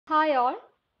Hi all,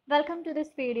 welcome to this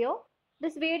video.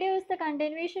 This video is the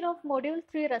continuation of module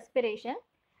 3 respiration.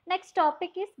 Next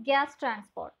topic is gas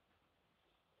transport.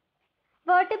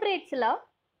 Vertebrates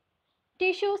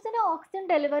ടിഷ്യൂസിന് oxygen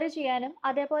delivery ചെയ്യാനും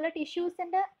അതേപോലെ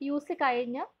ടിഷ്യൂസിൻ്റെ use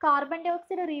കഴിഞ്ഞ് carbon dye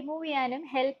oxide remove ചെയ്യാനും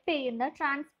help ചെയ്യുന്ന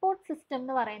transport system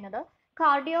എന്ന് പറയുന്നത്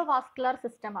cardio vascular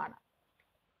സിസ്റ്റമാണ്.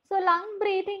 So lung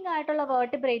breathing ആയിട്ടുള്ള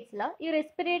വേർട്ടിബ്രേറ്റ്സിൽ ഈ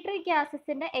റെസ്പിറേറ്ററി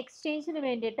ഗ്യാസസിൻ്റെ എക്സ്ചേഞ്ചിന്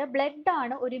വേണ്ടിയിട്ട് ബ്ലഡ്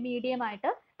ആണ് ഒരു മീഡിയമായിട്ട്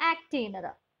ആക്ട് ചെയ്യുന്നത്.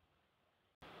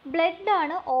 ബ്ലഡ്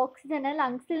ആണ് ഓക്സിജന്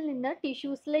ലങ്സിൽ നിന്ന്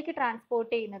ടിഷ്യൂസിലേക്ക്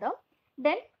ട്രാൻസ്പോർട്ട് ചെയ്യുന്നത്.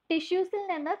 ദെൻ ടിഷ്യൂസിൽ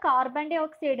നിന്ന് കാർബൺ ഡൈ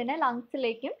ഓക്സൈഡിനെ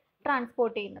ലങ്സിലേക്കും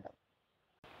ട്രാൻസ്പോർട്ട് ചെയ്യുന്നത്.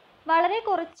 വളരെ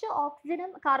കുറച്ച്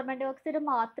ഓക്സിജനും കാർബൺ ഡൈ ഓക്സൈഡും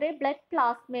മാത്രമേ ബ്ലഡ്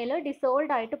പ്ലാസ്മയിൽ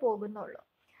ഡിസോൾവ് ആയിട്ട് പോകുന്നുള്ളൂ.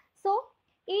 സോ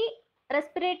ഈ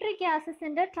റെസ്പിറേറ്ററി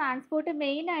ഗ്യാസസിൻ്റെ ട്രാൻസ്പോർട്ട്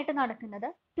മെയിൻ ആയിട്ട് നടക്കുന്നത്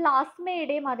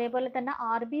പ്ലാസ്മയുടെയും അതേപോലെ തന്നെ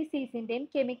RBCസിൻ്റെയും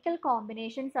കെമിക്കൽ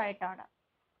കോമ്പിനേഷൻസ് ആയിട്ടാണ്.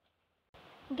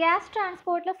 Gas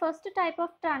ട്രാൻസ്പോർട്ടിൽ first type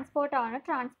of ട്രാൻസ്പോർട്ടാണ്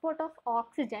transport of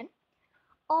oxygen.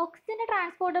 ഓക്സിജൻ്റെ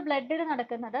ട്രാൻസ്പോർട്ട് ബ്ലഡിൽ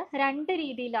നടക്കുന്നത് രണ്ട്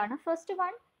രീതിയിലാണ്. First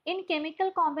one in chemical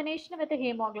combination with the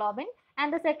hemoglobin, and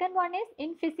the second one is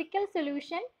in physical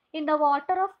solution in the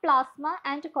water of plasma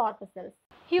and corpuscles.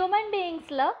 Human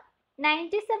beings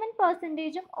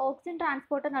 97% oxygen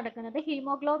transport നടക്കുന്നത്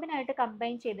haemoglobin ആയിട്ട്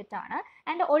combine ചെയ്തിട്ടാണ്.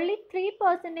 And only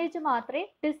 3% മാത്രമേ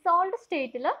dissolved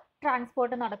സ്റ്റേറ്റിൽ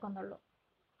transport നടക്കുന്നുള്ളൂ.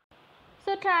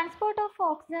 So transport of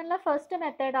ഓക്സിജനിലെ first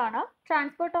മെത്തേഡാണ്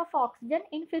transport of oxygen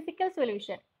in physical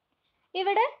solution.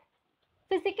 ഇവിടെ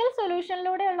physical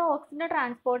സൊല്യൂഷനിലൂടെയുള്ള oxygen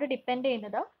transport depend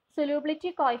ചെയ്യുന്നത്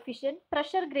solubility coefficient,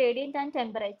 pressure gradient and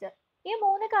temperature. ഈ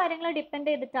മൂന്ന് കാര്യങ്ങൾ ഡിപ്പെൻഡ്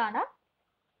ചെയ്തിട്ടാണ്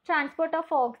transport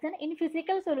of oxygen in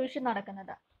physical solution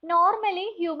നടക്കുന്നത്. നോർമലി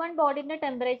ഹ്യൂമൻ ബോഡിൻ്റെ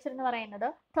ടെമ്പറേച്ചർ എന്ന് പറയുന്നത്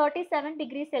 37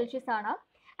 ഡിഗ്രി സെൽഷ്യസ് ആണ്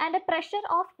and pressure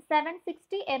of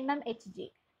 760 mmHg.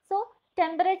 So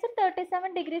temperature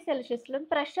 37 degree സെൽഷ്യസിലും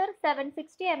pressure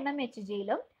 760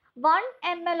 mmHgയിലും 1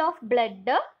 ml of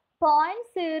blood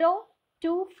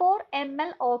 0.024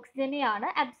 ml ഓക്സിജനെയാണ്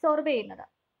absorb ചെയ്യുന്നത്.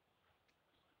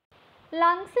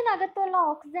 ലങ്സിനകത്തുള്ള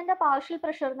ഓക്സിജന്റെ പാർഷ്യൽ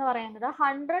പ്രഷർ എന്ന് പറയുന്നത്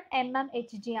 100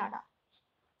 mmHg ആണ്.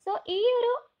 സോ ഈ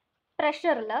ഒരു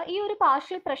പ്രഷറിൽ, ഈ ഒരു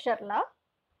partial പ്രഷറിൽ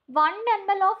 1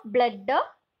 ml of blood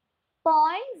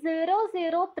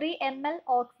 0.003 ml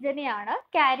ഓക്സിജനെയാണ്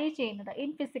carry ചെയ്യുന്നത്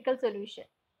in physical solution.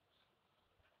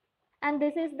 And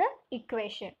this is the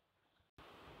equation.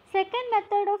 Second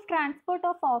method of transport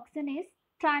of oxygen is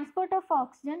transport of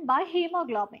oxygen by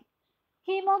haemoglobin.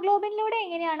 ഹീമോഗ്ലോബിനിലൂടെ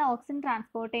എങ്ങനെയാണ് ഓക്സിജൻ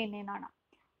ട്രാൻസ്പോർട്ട് ചെയ്യുന്നതെന്നാണ്.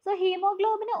 സോ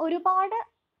ഹീമോഗ്ലോബിന് ഒരുപാട്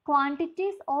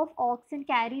quantities of oxygen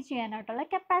carry ചെയ്യാനായിട്ടുള്ള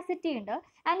capacity ഉണ്ട്.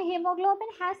 And haemoglobin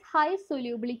has high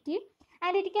solubility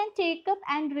and it can take up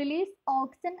and release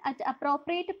oxygen at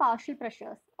appropriate partial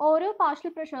pressures. ഓരോ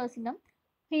partial പ്രഷേഴ്സിനും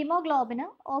haemoglobin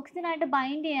ഓക്സിജനായിട്ട്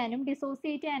bind ചെയ്യാനും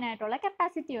dissociate ചെയ്യാനായിട്ടുള്ള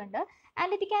capacity ഉണ്ട്.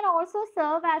 And it can also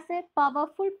serve as A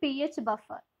powerful pH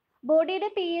buffer. ബോഡിയുടെ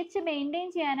pH maintain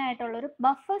ചെയ്യാനായിട്ടുള്ളൊരു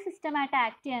buffer സിസ്റ്റമായിട്ട്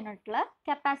act ചെയ്യാനായിട്ടുള്ള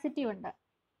capacity ഉണ്ട്.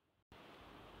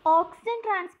 Oxygen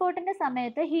ട്രാൻസ്പോർട്ടിൻ്റെ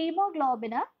സമയത്ത്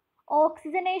haemoglobin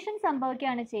oxygenation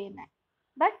സംഭവിക്കുകയാണ് ചെയ്യുന്നത്.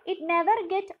 But it never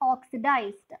get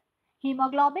oxidised.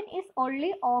 Haemoglobin is only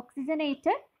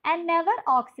oxygenated and never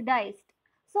oxidised.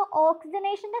 So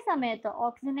ഓക്സിജനേഷൻ്റെ സമയത്ത്,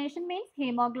 oxygenation means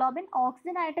haemoglobin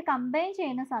ഓക്സിജനായിട്ട് combine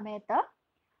ചെയ്യുന്ന സമയത്ത്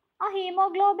ആ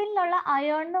ഹീമോഗ്ലോബിനിലുള്ള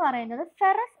അയോൺ എന്ന് പറയുന്നത്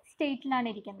ഫെറസ് സ്റ്റേറ്റിലാണ്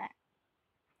ഇരിക്കുന്നത്.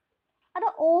 അത്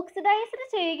ഓക്സിഡൈസ്ഡ്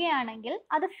ചെയ്യുകയാണെങ്കിൽ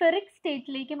അത് ഫെറിക്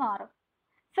സ്റ്റേറ്റിലേക്ക് മാറും.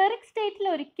 ഫെറിക് സ്റ്റേറ്റിൽ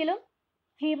ഒരിക്കലും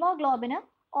ഹീമോഗ്ലോബിന്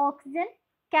ഓക്സിജൻ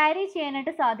ക്യാരി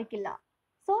ചെയ്യാനായിട്ട് സാധിക്കില്ല.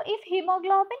 So if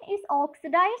haemoglobin is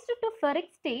oxidised to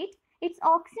ferric state, it's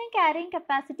oxygen carrying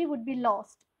capacity would be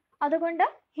lost. അതുകൊണ്ട്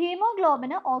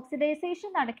ഹീമോഗ്ലോബിന്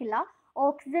ഓക്സിഡൈസേഷൻ നടക്കില്ല,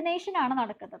 ഓക്സിജനേഷൻ ആണ്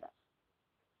നടക്കുന്നത്.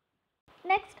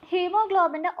 Next,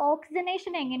 ഹീമോഗ്ലോബിൻ്റെ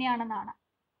oxygenation എങ്ങനെയാണെന്നാണ്.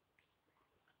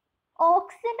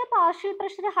 ഓക്സിജന്റെ പാർഷ്യൽ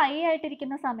പ്രഷർ ഹൈ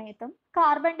ആയിട്ടിരിക്കുന്ന സമയത്തും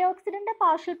carbon dye ഓക്സൈഡിന്റെ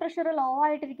partial pressure low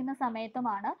ആയിട്ടിരിക്കുന്ന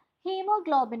സമയത്തുമാണ്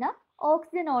ഹീമോഗ്ലോബിന്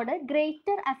ഓക്സിജനോട്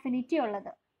ഗ്രേറ്റർ അഫിനിറ്റി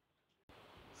ഉള്ളത്.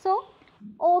 So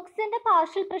ഓക്സിജന്റെ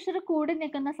പാർഷ്യൽ പ്രഷർ കൂടി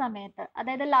നിൽക്കുന്ന സമയത്ത്,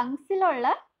 അതായത്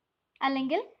ലങ്സിലുള്ള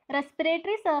അല്ലെങ്കിൽ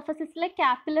റെസ്പിറേറ്ററി സർഫസസിലെ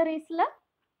കാപ്പിലറീസിൽ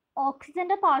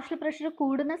ഓക്സിജന്റെ പാർഷ്യൽ പ്രഷർ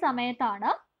കൂടുന്ന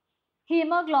സമയത്താണ്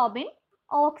ഹീമോഗ്ലോബിൻ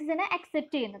ഓക്സിജനെ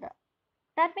അക്സെപ്റ്റ് ചെയ്യുന്നത്.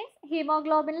 ദാറ്റ് മീൻസ്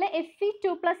ഹീമോഗ്ലോബിനിലെ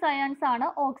Fe2+ അയോൺസ് ആണ്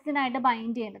ഓക്സിജനായിട്ട്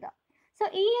ബൈൻഡ് ചെയ്യുന്നത്. സോ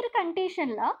ഈ ഒരു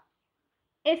കണ്ടീഷനിൽ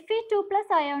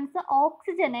Fe2+ അയോൺസ്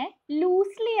ഓക്സിജനെ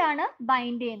ലൂസ്ലി ആണ്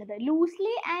ബൈൻഡ് ചെയ്യുന്നത്.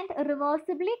 Loosely and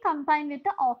റിവേഴ്സിബിളി combine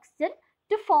with oxygen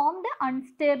to form the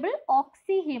unstable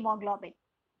oxy haemoglobin.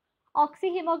 ഓക്സി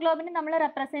ഹീമോഗ്ലോബിനെ നമ്മൾ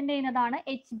റെപ്രസെൻറ്റ് ചെയ്യുന്നതാണ്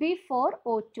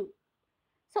Hb4O2.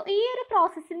 സോ ഈ ഒരു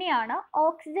പ്രോസസ്സിനെയാണ്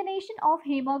ഓക്സിജനേഷൻ ഓഫ്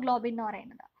ഹീമോഗ്ലോബിൻ എന്ന്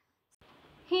പറയുന്നത്.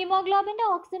 ഹീമോഗ്ലോബിന്റെ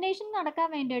ഓക്സിഡേഷൻ നടക്കാൻ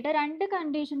വേണ്ടിയിട്ട് രണ്ട്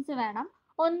കണ്ടീഷൻസ് വേണം.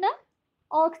 ഒന്ന്,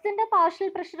 ഓക്സിജന്റെ പാർഷ്യൽ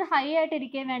പ്രഷർ ഹൈ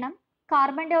ആയിട്ടിരിക്കുകയും വേണം,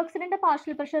 carbon dye ഓക്സൈഡിന്റെ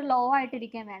partial pressure low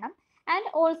ആയിട്ടിരിക്കുകയും വേണം.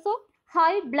 And also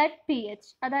high blood pH,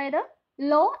 അതായത്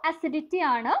ലോ അസിഡിറ്റി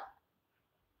ആണ്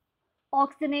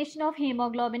ഓക്സിജനേഷൻ ഓഫ്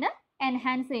ഹീമോഗ്ലോബിന്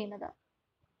എൻഹാൻസ് ചെയ്യുന്നത്.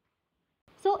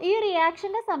 സോ ഈ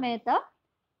റിയാക്ഷന്റെ സമയത്ത്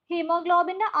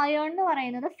ഹീമോഗ്ലോബിന്റെ അയോൺ എന്ന്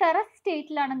പറയുന്നത് ഫെറസ്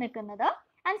സ്റ്റേറ്റിലാണ് നിൽക്കുന്നത്.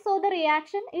 And so the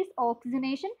reaction is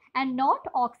oxygenation and not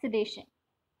oxidation.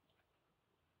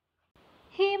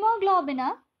 Haemoglobin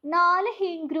 4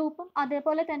 haem ഗ്രൂപ്പും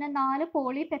അതേപോലെ തന്നെ 4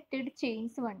 പോളിപെപ്റ്റൈഡ്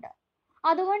ചെയിൻസും ഉണ്ട്.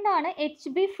 അതുകൊണ്ടാണ്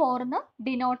HB4 എന്ന്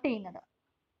ഡിനോട്ട് ചെയ്യുന്നത്.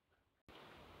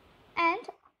 ആൻഡ്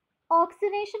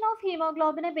ഓക്സിഡേഷൻ ഓഫ്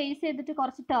ഹീമോഗ്ലോബിനെ ബേസ് ചെയ്തിട്ട്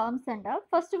കുറച്ച് ടേംസ് ഉണ്ട്.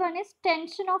 First one is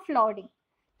tension of loading.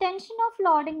 Tension of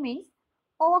loading means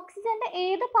ഓക്സിജന്റെ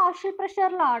ഏത് പാർഷ്യൽ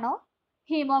പ്രഷറിലാണോ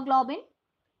ഹീമോഗ്ലോബിൻ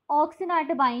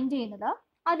ഓക്സിജനായിട്ട് ബൈൻഡ് ചെയ്യുന്നത്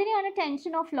അതിനെയാണ്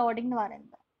ടെൻഷൻ ഓഫ് ലോഡിംഗ് എന്ന്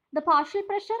പറയുന്നത്. The partial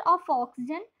pressure of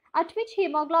oxygen at which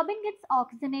hemoglobin gets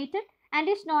oxygenated and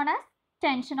is known as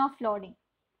tension of loading.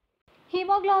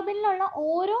 ഹീമോഗ്ലോബിനിലുള്ള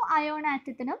ഓരോ ion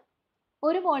ആറ്റത്തിനും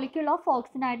ഒരു molecule of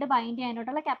oxygen ആയിട്ട് bind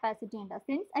ചെയ്യാനായിട്ടുള്ള കപ്പാസിറ്റി ഉണ്ട്.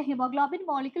 Since A haemoglobin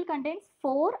molecule contains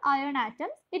 4 iron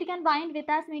atoms, it can bind with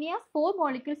as many as 4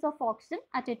 molecules of oxygen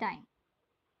at a time.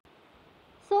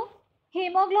 So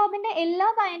ഹീമോഗ്ലോബിന്റെ എല്ലാ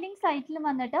binding സൈറ്റിലും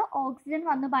വന്നിട്ട് oxygen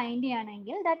വന്ന് bind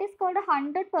ചെയ്യുകയാണെങ്കിൽ that is called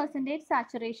 100%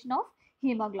 saturation of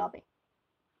haemoglobin.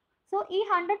 So ഈ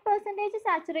 100%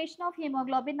 saturation of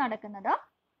haemoglobin നടക്കുന്നത്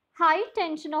high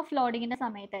tension of ലോഡിങ്ങിന്റെ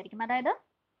സമയത്തായിരിക്കും. അതായത്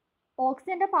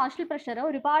ഓക്സിജന്റെ partial pressure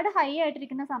ഒരുപാട് ഹൈ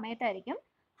ആയിട്ടിരിക്കുന്ന സമയത്തായിരിക്കും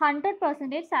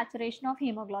 100% സാച്ചുറേഷൻ ഓഫ്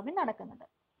ഹീമോഗ്ലോബിൻ നടക്കുന്നത്.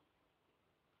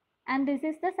 And this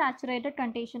is the saturated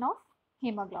condition of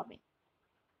haemoglobin.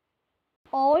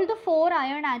 All the 4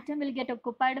 iron atom will get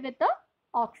occupied with the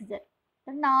oxygen.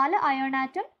 4 iron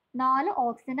atom 4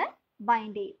 oxygen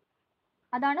bind ചെയ്യും.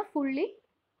 അതാണ് fully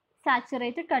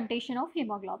saturated condition of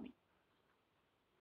hemoglobin.